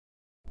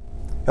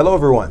Hello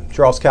everyone,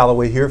 Charles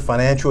Calloway here,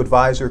 financial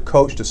advisor,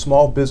 coach to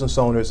small business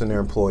owners and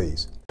their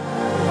employees.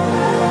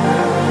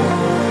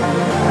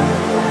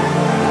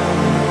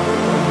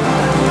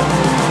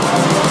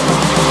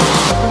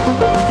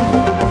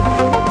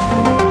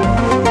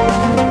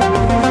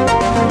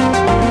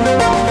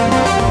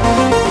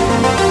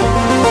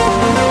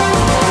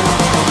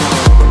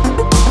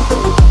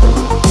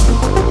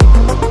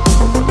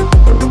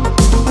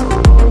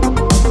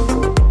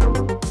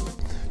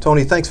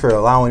 Tony, thanks for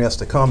allowing us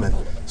to come and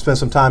spend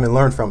some time and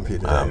learn from you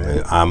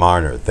today. I'm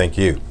honored. Thank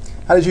you.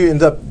 How did you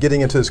end up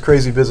getting into this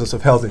crazy business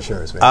of health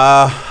insurance, man?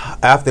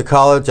 After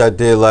college, I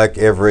did like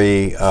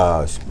every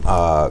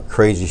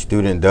crazy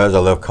student does. I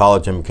left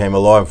college and became a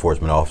law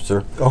enforcement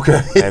officer.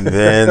 Okay. And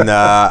then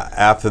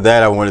after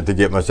that, I wanted to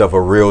get myself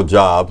a real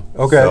job.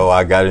 Okay. So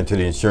I got into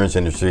the insurance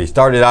industry.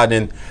 Started out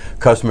in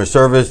customer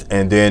service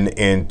and then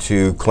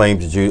into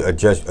claims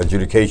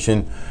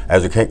adjudication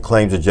as a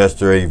claims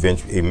adjuster,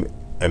 eventually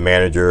a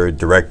manager,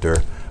 director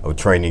of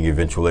training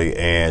eventually,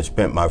 and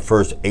spent my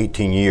first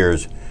 18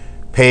 years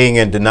paying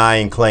and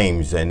denying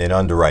claims and in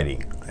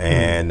underwriting.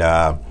 And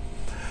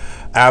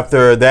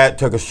after that,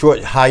 took a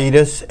short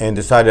hiatus and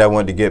decided I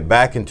wanted to get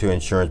back into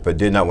insurance, but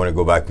did not want to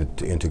go back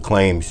into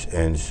claims.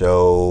 And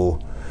so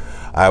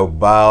I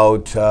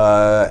about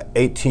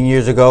 18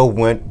 years ago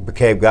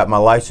got my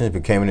license,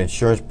 became an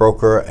insurance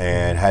broker,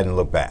 and hadn't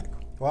looked back.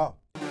 Wow.